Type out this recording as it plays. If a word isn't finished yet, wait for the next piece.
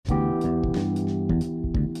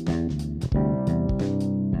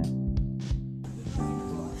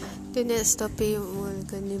the next topic will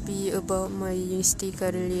gonna be about my university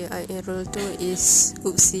currently I enrolled to is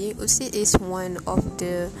Upsi. Upsi is one of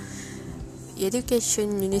the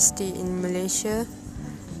education university in Malaysia.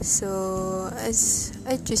 So as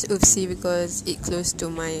I choose Upsi because it's close to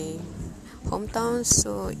my hometown,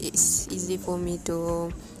 so it's easy for me to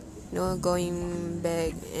going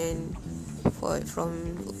back and forth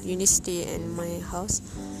from university and my house.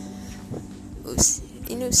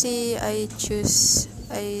 In Upsi, I choose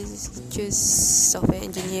software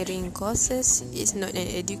engineering courses. It's not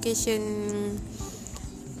an education.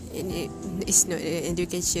 It's not an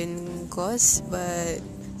education course, but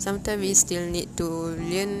sometimes we still need to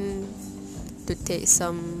learn to take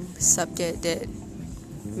some subject that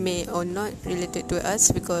may or not related to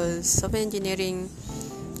us, because software engineering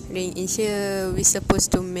in here we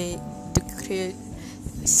supposed to create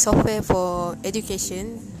software for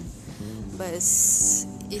education, but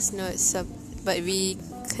it's not but we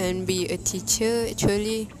can be a teacher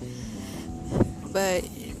actually. But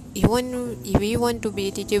if we want to be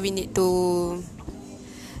a teacher, we need to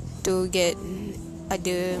get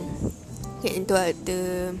into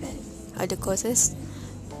other courses.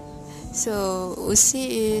 So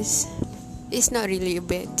USI is not really a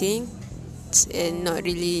bad thing and not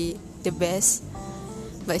really the best,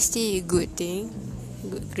 but still a good thing.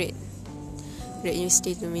 Great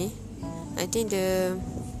university to me. I think the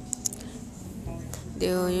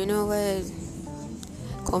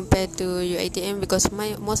compared to UiTM, because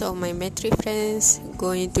most of my metric friends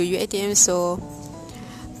going to UiTM, so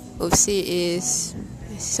UPSI is,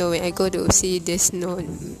 so when I go to UPSI, there's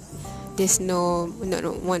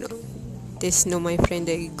no my friend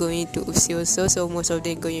that going to UPSI also, so most of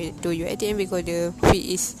them going to UiTM because the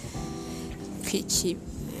fee is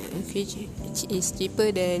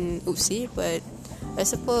cheaper than UPSI. But I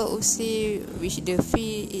suppose UPSI, which the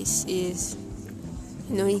fee is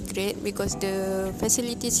great, because the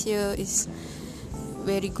facilities here is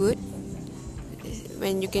very good.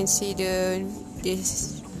 When you can see they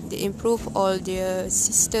improve all their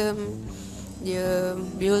system, their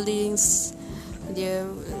buildings, their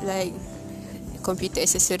like computer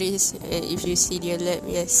accessories. And if you see their lab,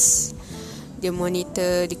 yes, the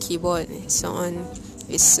monitor, the keyboard, and so on,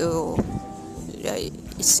 it's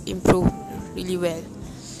improved really well.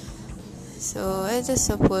 So I just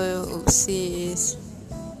suppose UPSI is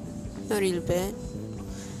not really bad.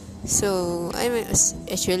 So I'm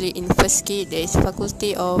actually in first key. There is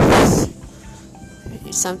faculty of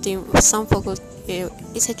some faculty.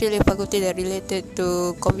 It's actually a faculty that related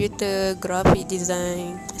to computer, graphic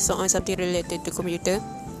design, so on, something related to computer.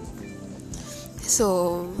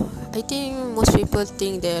 So I think most people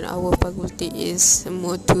think that our faculty is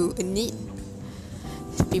more to a need.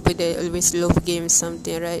 People that always love games,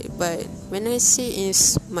 something, right? But when I see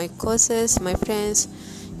is my courses, my friends,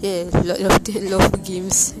 yeah, a lot of them love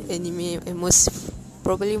games, anime, and most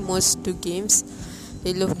to games.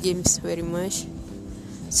 They love games very much.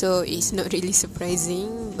 So it's not really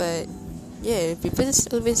surprising, but yeah, people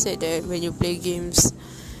always say that when you play games,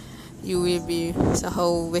 you will be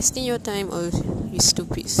somehow wasting your time or you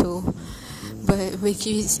stupid. So, but when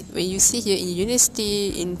you see here in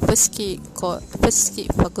university, in first key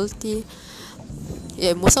faculty,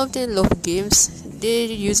 yeah, most of them love games. They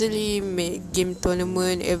usually make game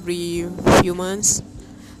tournament every few months,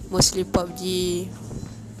 mostly PUBG,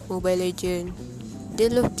 Mobile Legend. They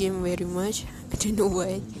love game very much. I don't know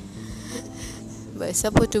why, but it's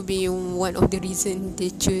supposed to be one of the reasons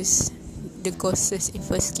they choose the courses in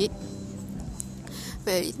first kid.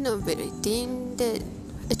 But it's not bad. I think that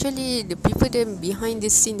actually the people that behind the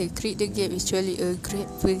scene that create the game is actually a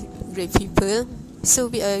great people. So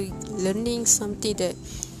we are learning something that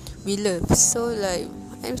we love. So like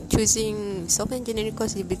I'm choosing software engineering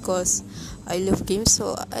course because I love games.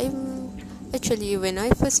 So I'm actually, when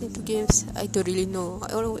I first into games, I don't really know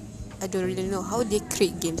how they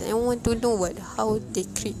create games. I want to know how they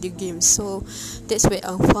create the games. So that's where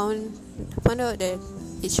I found out that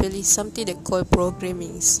it's really something that called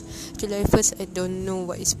programming. Till at first I don't know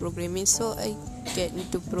what is programming, so I get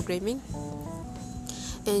into programming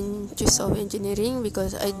and choose software engineering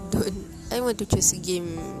because I want to choose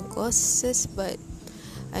game courses, but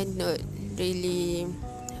I don't really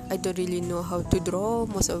know how to draw.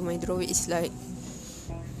 Most of my drawing is like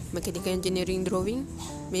mechanical engineering drawing,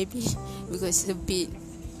 maybe, because it's a bit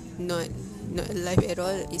not alive at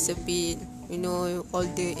all. It's a bit, all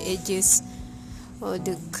the edges, all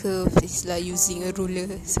the curve is like using a ruler,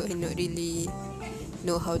 so I not really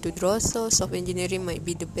know how to draw. So software engineering might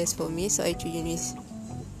be the best for me, so I choose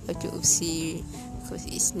Upsi because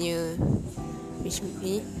it's near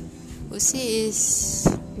me. Upsi is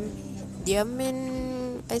their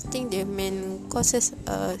main I think the main courses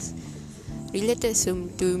are related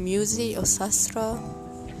to music or sastra.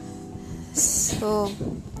 So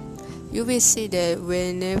you will see that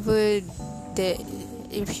whenever that,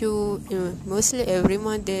 if you mostly every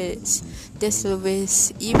month there's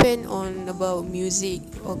always event on about music,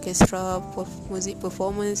 orchestra, music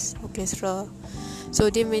performance, orchestra. So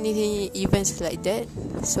there are many events like that.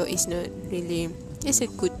 So it's not really, it's a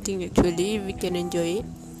good thing actually. We can enjoy it,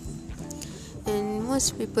 and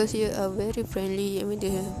most people here are very friendly. I mean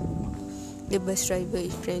the bus driver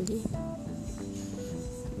is friendly.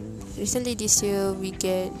 Recently this year we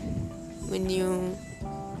get a new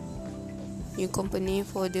company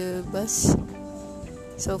for the bus.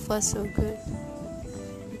 So far so good.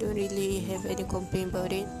 Don't really have any complaint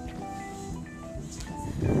about it.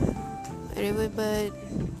 Whatever, but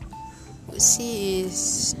Upsi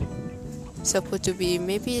is supposed to be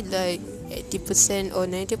maybe like 80% or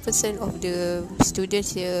 90% of the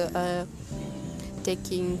students here are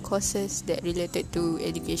taking courses that related to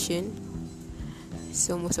education.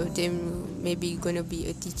 So most of them maybe gonna be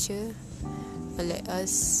a teacher, like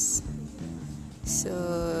us.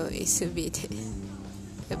 So it's a bit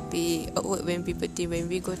awkward when people think when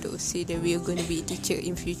we go to Upsi that we are going to be a teacher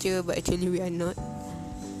in future, but actually we are not.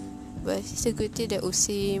 But it's a good thing that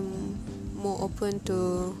Upsi more open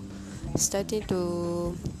to starting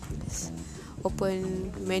to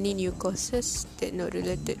open many new courses that not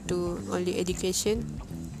related to only education.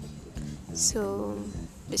 So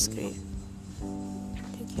that's great.